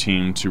you and your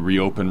team to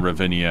reopen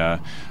Ravinia.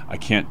 I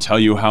can't tell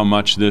you how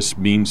much this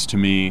means to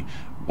me,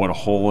 what a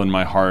hole in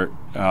my heart,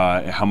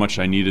 how much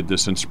I needed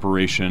this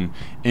inspiration."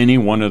 Any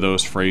one of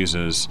those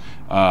phrases,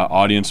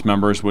 audience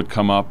members would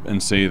come up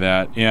and say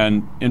that,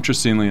 and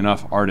interestingly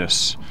enough,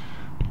 artists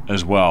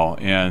as well.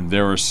 And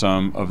there were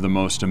some of the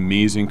most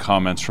amazing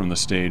comments from the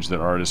stage that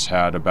artists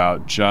had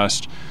about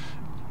just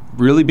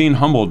really being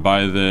humbled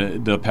by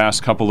the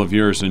past couple of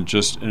years, and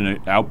just an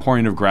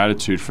outpouring of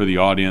gratitude for the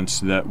audience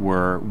that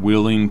were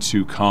willing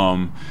to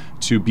come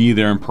to be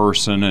there in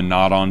person and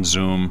not on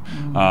Zoom,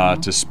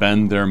 to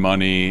spend their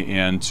money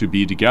and to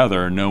be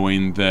together,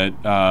 knowing that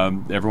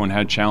everyone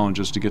had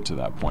challenges to get to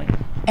that point.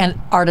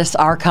 And artists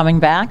are coming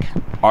back?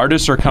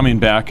 Artists are coming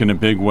back in a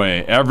big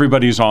way.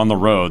 Everybody's on the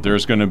road.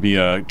 There's going to be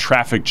a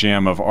traffic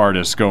jam of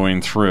artists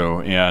going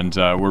through, and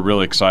we're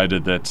really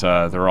excited that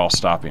they're all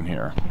stopping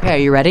here. Okay, are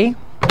you ready?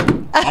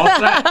 All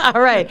set.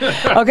 All right.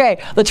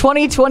 Okay, the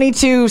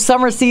 2022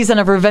 summer season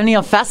of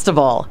Ravinia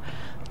Festival.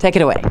 Take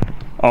it away.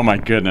 Oh my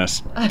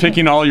goodness.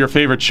 Picking all your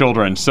favorite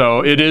children.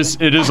 So it is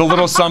a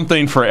little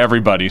something for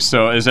everybody.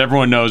 So as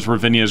everyone knows,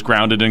 Ravinia is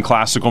grounded in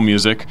classical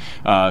music.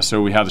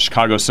 So we have the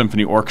Chicago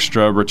Symphony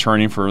Orchestra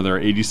returning for their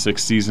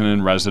 86th season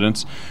in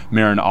residence.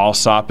 Maren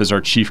Alsop is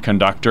our chief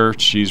conductor.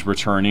 She's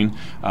returning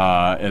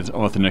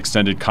with an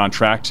extended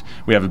contract.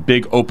 We have a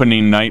big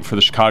opening night for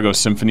the Chicago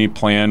Symphony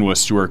planned with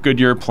Stuart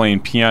Goodyear playing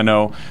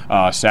piano.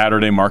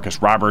 Saturday,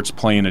 Marcus Roberts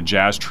playing a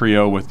jazz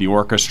trio with the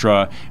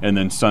orchestra. And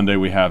then Sunday,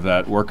 we have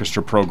that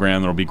orchestra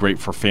program that'll be great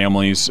for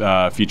families,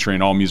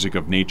 featuring all music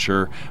of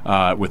nature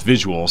with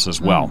visuals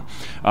as well.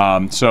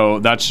 So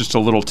that's just a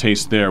little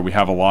taste there. We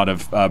have a lot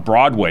of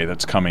Broadway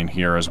that's coming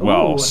here as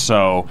well. Ooh.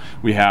 So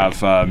we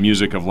have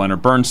music of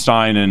Leonard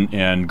Bernstein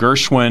and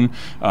Gershwin.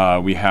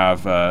 We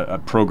have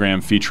a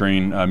program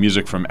featuring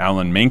music from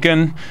Alan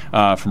Menken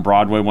from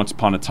Broadway, Once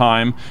Upon a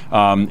Time.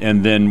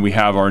 And then we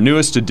have our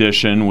newest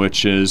edition,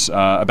 which is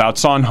about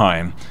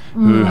Sondheim.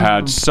 who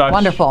had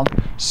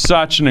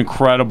such an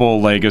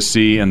incredible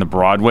legacy in the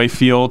Broadway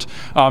field,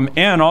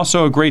 and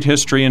also a great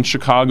history in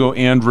Chicago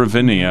and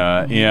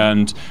Ravinia.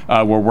 And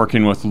we're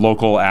working with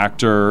local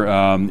actor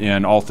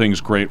and all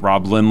things great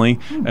Rob Lindley,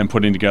 and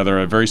putting together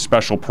a very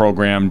special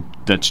program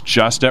that's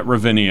just at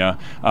Ravinia,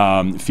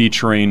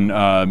 featuring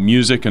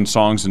music and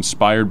songs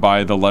inspired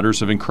by the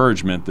letters of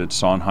encouragement that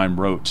Sondheim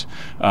wrote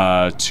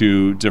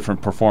to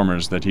different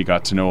performers that he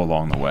got to know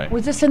along the way.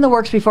 Was this in the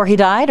works before he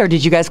died, or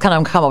did you guys kind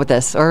of come up with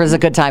this, or was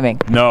it good timing?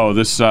 No,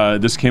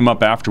 this came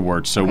up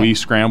afterwards, so we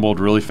scrambled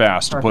really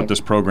fast to put this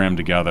program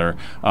together.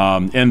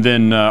 And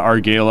then our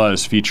gala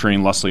is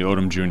featuring Leslie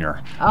Odom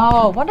Jr.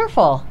 Oh,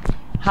 wonderful.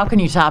 How can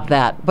you top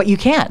that? But you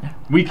can.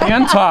 We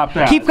can top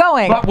that. Keep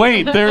going. But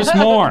wait, there's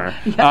more.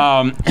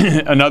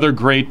 Another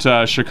great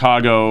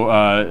Chicago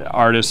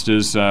artist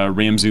is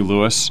Ramsey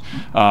Lewis.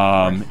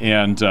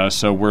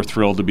 So we're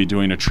thrilled to be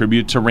doing a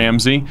tribute to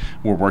Ramsey.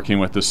 We're working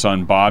with his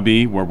son,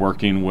 Bobby. We're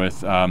working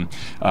with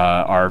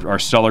our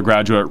stellar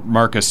graduate,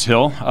 Marcus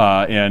Hill,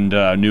 and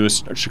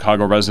newest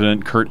Chicago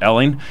resident, Kurt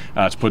Elling,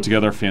 to put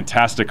together a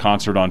fantastic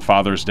concert on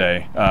Father's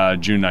Day,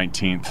 June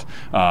 19th.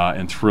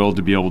 And thrilled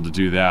to be able to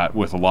do that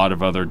with a lot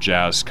of other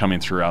jazz coming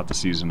throughout the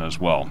season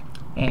as well.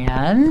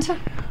 And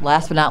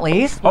last but not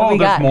least,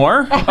 there's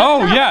more?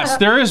 Oh, yes,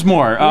 there is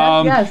more.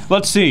 Yes.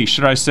 Let's see.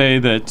 Should I say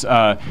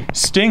that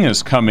Sting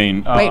is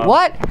coming? Wait,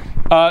 what?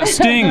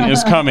 Sting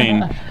is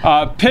coming.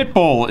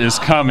 Pitbull is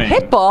coming.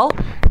 Pitbull?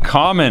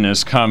 Common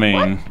is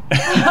coming.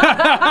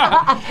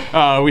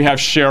 We have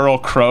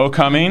Sheryl Crow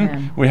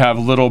coming. We have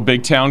Little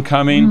Big Town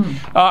coming.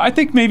 I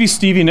think maybe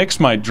Stevie Nicks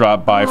might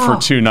drop by for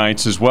 2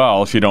 nights as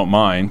well, if you don't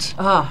mind.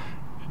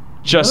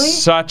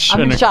 Just such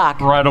an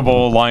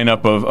incredible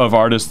lineup of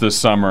artists this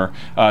summer.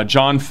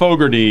 John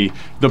Fogerty,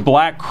 The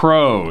Black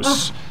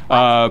Crows,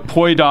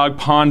 Poi Dog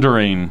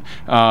Pondering.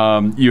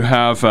 You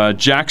have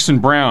Jackson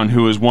Brown,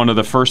 who was one of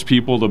the first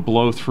people to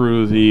blow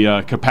through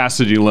the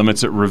capacity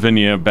limits at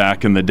Ravinia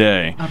back in the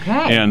day.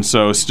 Okay. And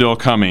so still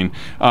coming.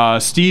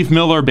 Steve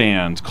Miller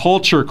Band,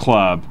 Culture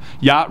Club,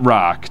 Yacht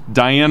Rock,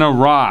 Diana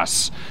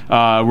Ross.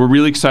 We're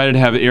really excited to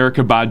have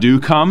Erykah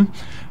Badu come.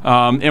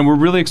 And we're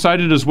really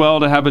excited as well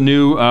to have a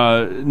new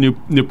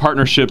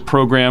partnership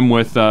program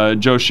with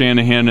Joe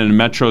Shanahan and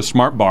Metro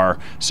Smart Bar,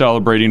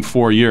 celebrating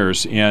 40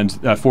 years, and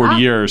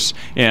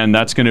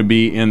that's going to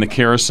be in the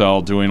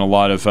Carousel, doing a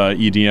lot of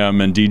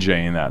EDM and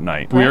DJing that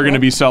night. We are going to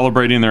be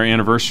celebrating their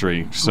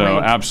anniversary, so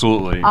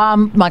absolutely.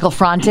 Michael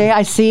Franti,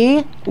 I see.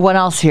 What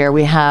else here?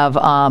 We have,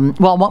 one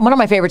of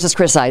my favorites is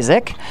Chris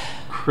Isaak.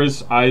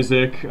 You've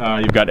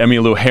got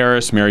Emmylou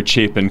Harris, Mary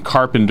Chapin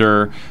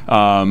Carpenter,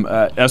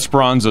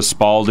 Esperanza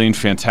Spalding,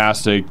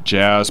 fantastic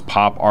jazz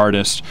pop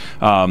artist.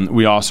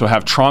 We also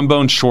have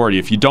Trombone Shorty.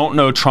 If you don't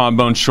know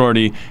Trombone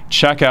Shorty,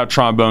 check out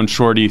Trombone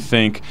Shorty.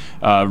 Think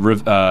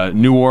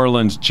New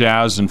Orleans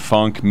jazz and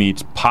funk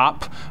meets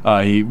pop.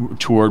 He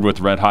toured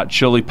with Red Hot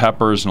Chili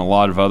Peppers and a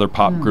lot of other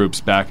pop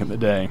groups back in the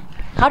day.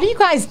 How do you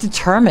guys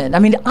determine? I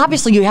mean,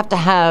 obviously you have to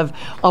have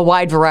a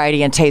wide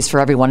variety and taste for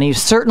everyone, and you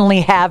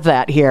certainly have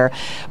that here.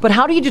 But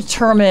how do you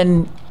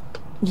determine,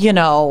 it's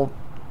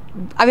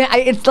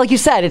like you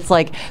said, it's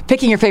like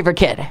picking your favorite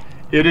kid.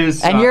 It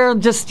is. And you're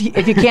just,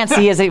 if you can't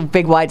see, he has a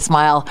big wide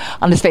smile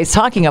on his face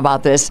talking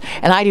about this.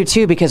 And I do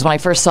too, because when I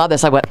first saw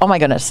this, I went, oh my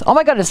goodness,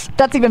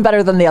 that's even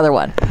better than the other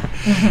one.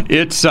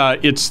 It's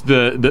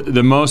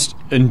the most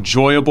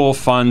enjoyable,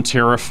 fun,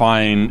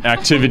 terrifying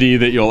activity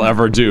that you'll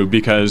ever do,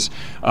 because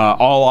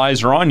all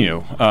eyes are on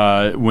you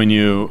when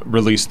you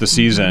release the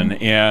season.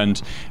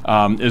 And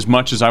as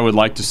much as I would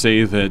like to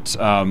say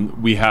that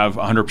we have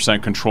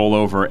 100% control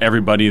over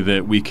everybody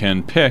that we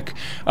can pick,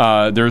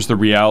 there's the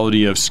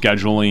reality of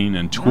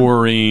scheduling and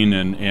touring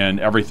and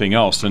everything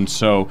else. And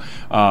so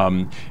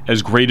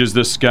as great as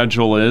this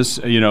schedule is,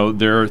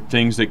 there are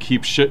things that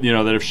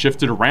that have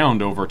shifted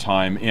around over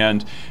time.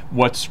 And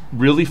what's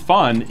really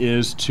fun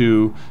is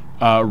to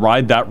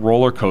ride that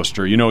roller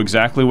coaster. You know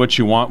exactly what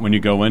you want when you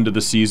go into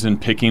the season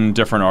picking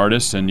different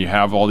artists, and you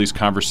have all these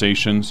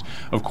conversations.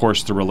 Of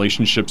course, the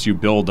relationships you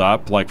build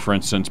up, like for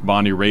instance,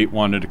 Bonnie Raitt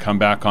wanted to come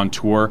back on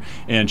tour,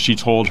 and she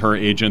told her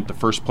agent the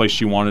first place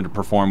she wanted to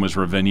perform was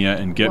Ravinia,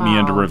 and get me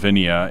into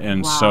Ravinia.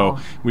 And so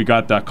we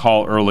got that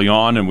call early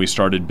on, and we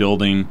started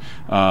building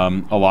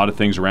a lot of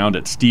things around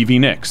it. Stevie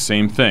Nicks,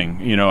 same thing.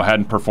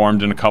 Hadn't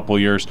performed in a couple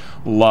years.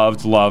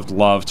 Loved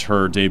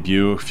her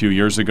debut a few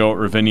years ago at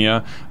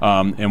Ravinia,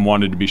 and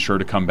wanted to be sure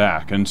to come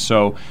back. And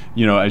so,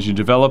 as you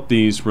develop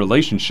these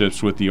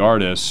relationships with the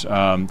artists,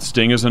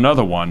 Sting is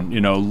another one,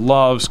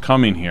 loves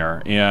coming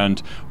here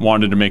and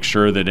wanted to make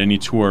sure that any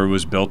tour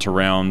was built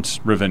around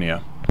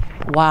Ravinia.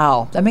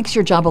 Wow. That makes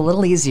your job a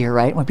little easier,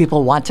 right? When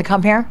people want to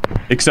come here?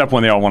 Except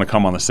when they all want to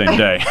come on the same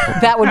day.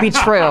 That would be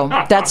true.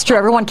 That's true.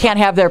 Everyone can't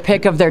have their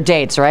pick of their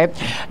dates, right?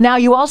 Now,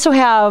 you also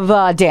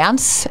have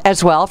dance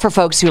as well for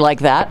folks who like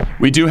that.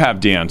 We do have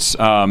dance,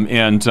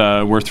 and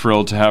we're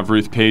thrilled to have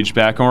Ruth Page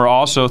back. And we're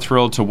also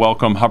thrilled to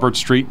welcome Hubbard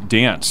Street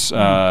Dance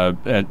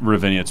at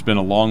Ravinia. It's been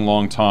a long,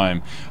 long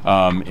time. We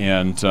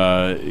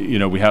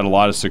had a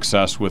lot of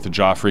success with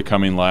Joffrey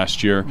coming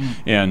last year.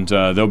 And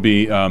they'll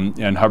be,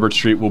 and Hubbard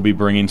Street will be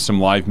bringing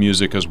some live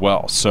music as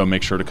well. So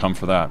make sure to come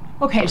for that.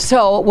 Okay,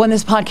 so when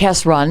this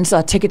podcast runs,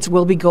 tickets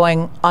will be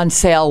going on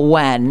sale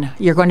when?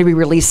 You're going to be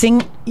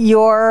releasing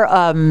your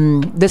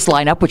this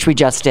lineup, which we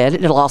just did.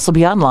 It'll also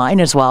be online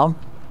as well.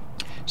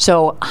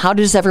 So how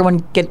does everyone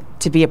get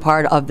to be a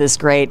part of this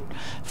great,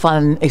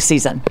 fun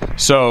season?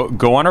 So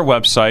go on our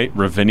website,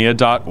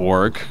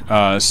 ravinia.org,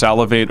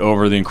 salivate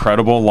over the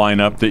incredible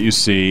lineup that you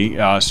see,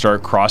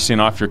 start crossing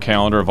off your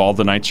calendar of all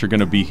the nights you're going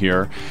to be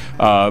here.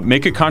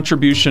 Make a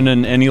contribution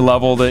in any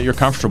level that you're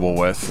comfortable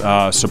with.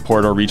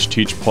 Support our Reach,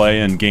 Teach,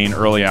 Play, and gain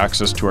early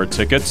access to our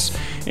tickets.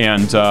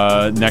 And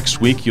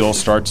next week, you'll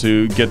start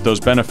to get those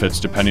benefits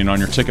depending on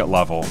your ticket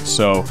level.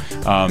 So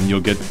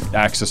you'll get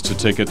access to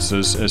tickets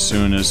as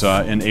soon as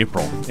in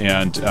April.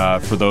 And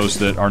for those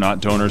that are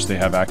not donors, they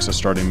have access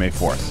starting May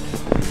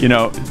 4th. You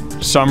know,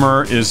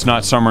 summer is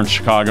not summer in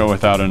Chicago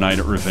without a night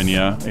at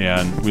Ravinia,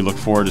 and we look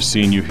forward to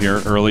seeing you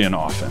here early and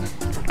often.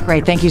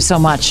 Great. Thank you so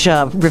much,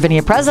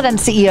 Ravinia President and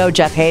CEO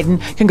Jeff Haydon.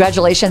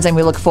 Congratulations, and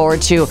we look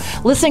forward to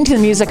listening to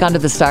the music under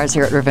the stars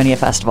here at Ravinia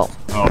Festival.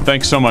 Oh,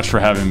 thanks so much for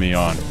having me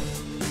on.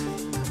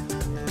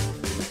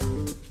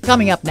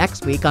 Coming up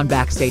next week on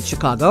Backstage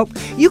Chicago,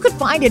 you could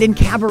find it in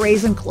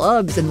cabarets and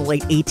clubs in the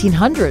late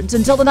 1800s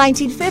until the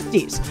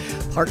 1950s.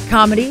 Part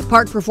comedy,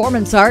 part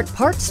performance art,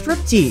 part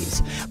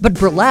striptease. But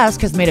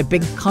burlesque has made a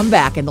big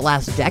comeback in the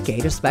last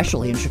decade,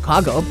 especially in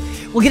Chicago.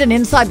 We'll get an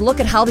inside look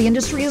at how the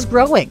industry is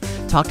growing.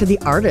 Talk to the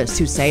artists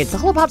who say it's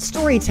all about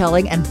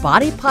storytelling and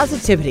body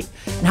positivity,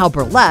 and how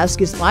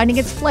burlesque is finding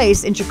its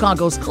place in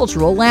Chicago's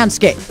cultural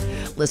landscape.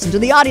 Listen to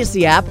the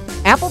Odyssey app,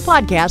 Apple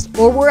Podcasts,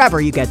 or wherever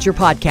you get your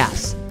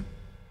podcasts.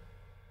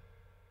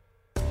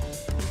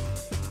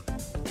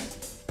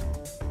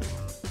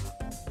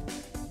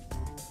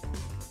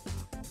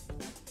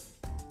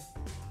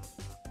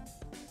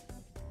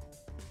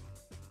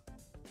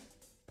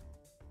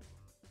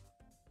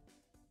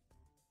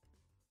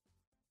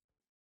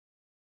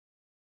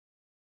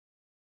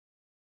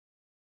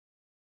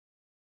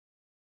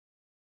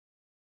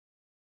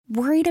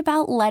 Worried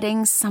about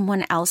letting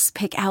someone else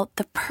pick out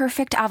the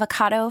perfect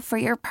avocado for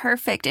your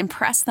perfect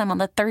impress them on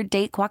the third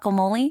date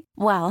guacamole?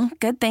 Well,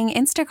 good thing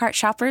Instacart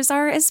shoppers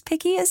are as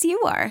picky as you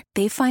are.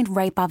 They find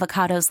ripe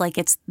avocados like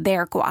it's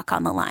their guac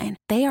on the line.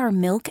 They are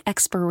milk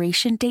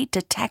expiration date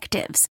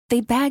detectives.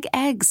 They bag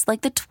eggs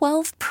like the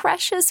 12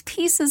 precious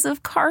pieces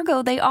of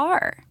cargo they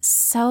are.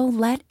 So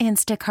let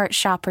Instacart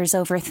shoppers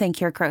overthink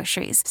your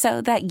groceries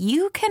so that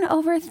you can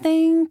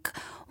overthink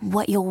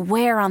what you'll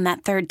wear on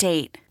that third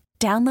date.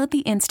 Download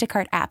the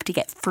Instacart app to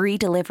get free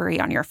delivery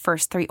on your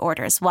first 3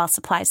 orders while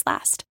supplies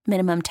last.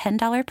 Minimum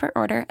 $10 per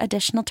order.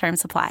 Additional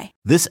terms apply.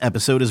 This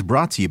episode is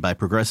brought to you by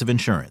Progressive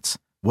Insurance.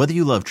 Whether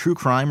you love true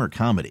crime or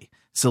comedy,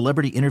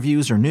 celebrity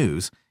interviews or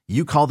news,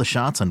 you call the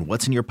shots on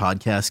what's in your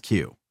podcast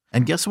queue.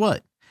 And guess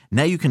what?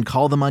 Now you can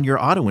call them on your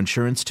auto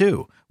insurance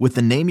too with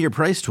the Name Your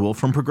Price tool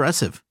from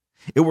Progressive.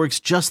 It works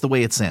just the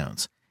way it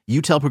sounds.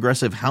 You tell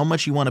Progressive how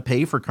much you want to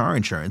pay for car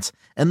insurance,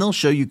 and they'll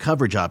show you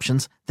coverage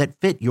options that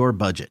fit your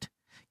budget.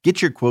 Get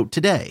your quote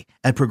today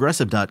at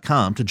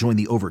Progressive.com to join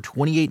the over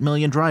 28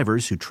 million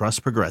drivers who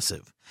trust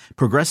Progressive.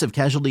 Progressive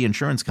Casualty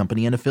Insurance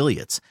Company and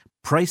Affiliates.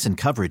 Price and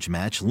coverage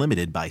match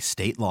limited by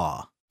state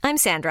law. I'm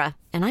Sandra,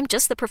 and I'm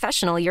just the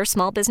professional your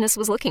small business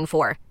was looking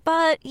for.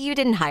 But you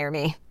didn't hire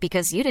me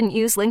because you didn't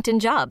use LinkedIn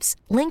Jobs.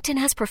 LinkedIn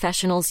has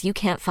professionals you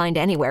can't find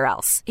anywhere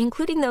else,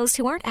 including those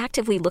who aren't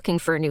actively looking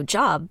for a new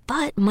job,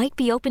 but might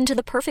be open to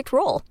the perfect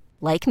role,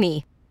 like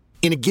me.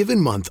 In a given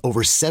month,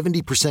 over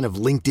 70% of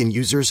LinkedIn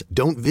users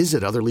don't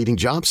visit other leading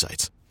job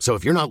sites. So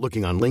if you're not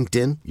looking on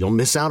LinkedIn, you'll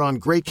miss out on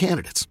great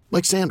candidates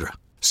like Sandra.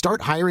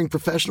 Start hiring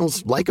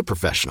professionals like a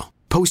professional.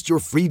 Post your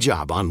free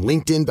job on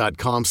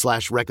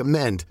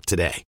linkedin.com/recommend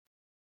today.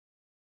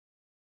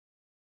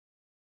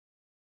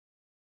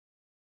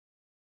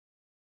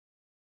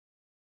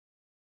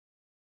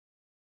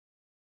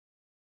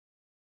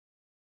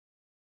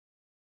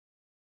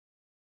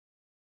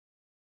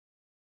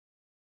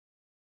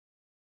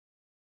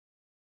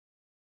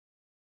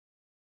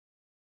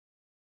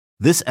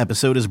 This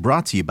episode is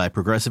brought to you by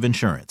Progressive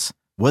Insurance.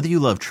 Whether you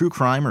love true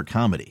crime or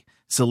comedy,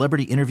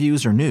 celebrity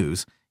interviews or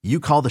news, you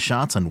call the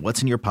shots on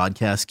what's in your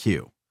podcast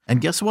queue. And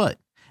guess what?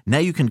 Now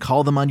you can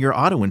call them on your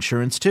auto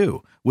insurance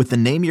too with the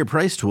Name Your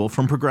Price tool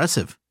from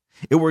Progressive.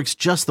 It works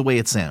just the way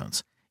it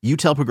sounds. You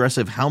tell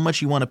Progressive how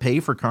much you want to pay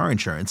for car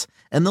insurance,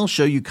 and they'll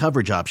show you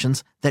coverage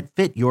options that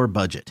fit your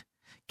budget.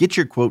 Get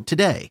your quote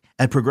today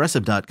at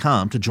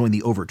Progressive.com to join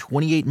the over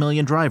 28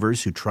 million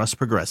drivers who trust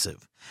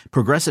Progressive.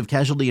 Progressive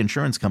Casualty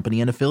Insurance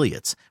Company and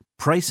Affiliates.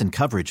 Price and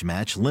coverage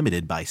match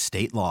limited by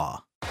state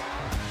law.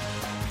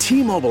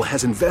 T-Mobile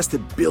has invested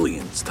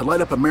billions to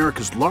light up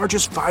America's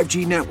largest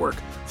 5G network,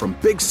 from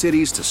big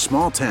cities to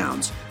small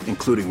towns,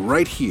 including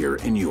right here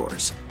in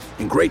yours.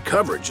 And great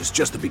coverage is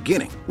just the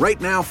beginning. Right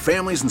now,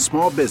 families and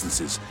small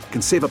businesses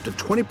can save up to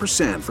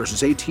 20%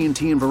 versus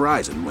AT&T and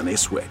Verizon when they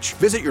switch.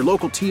 Visit your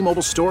local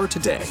T-Mobile store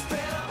today.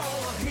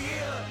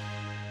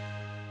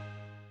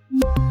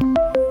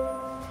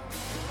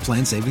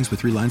 Plan savings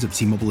with 3 lines of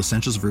T-Mobile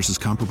Essentials versus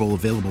comparable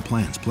available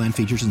plans. Plan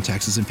features and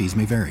taxes and fees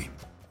may vary.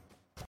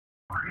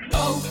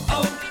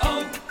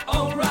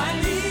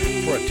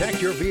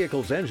 Protect your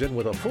vehicle's engine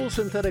with a full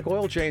synthetic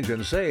oil change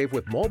and save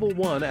with Mobil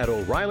 1 at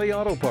O'Reilly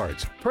Auto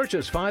Parts.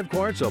 Purchase 5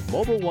 quarts of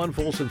Mobil 1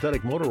 full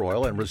synthetic motor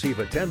oil and receive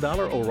a $10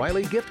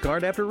 O'Reilly gift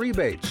card after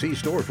rebate. See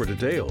store for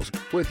details.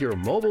 With your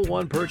Mobil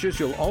 1 purchase,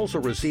 you'll also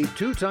receive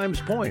 2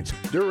 times points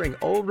during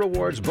O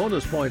Rewards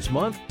Bonus Points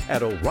Month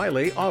at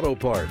O'Reilly Auto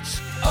Parts.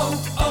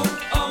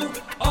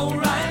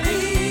 O'Reilly.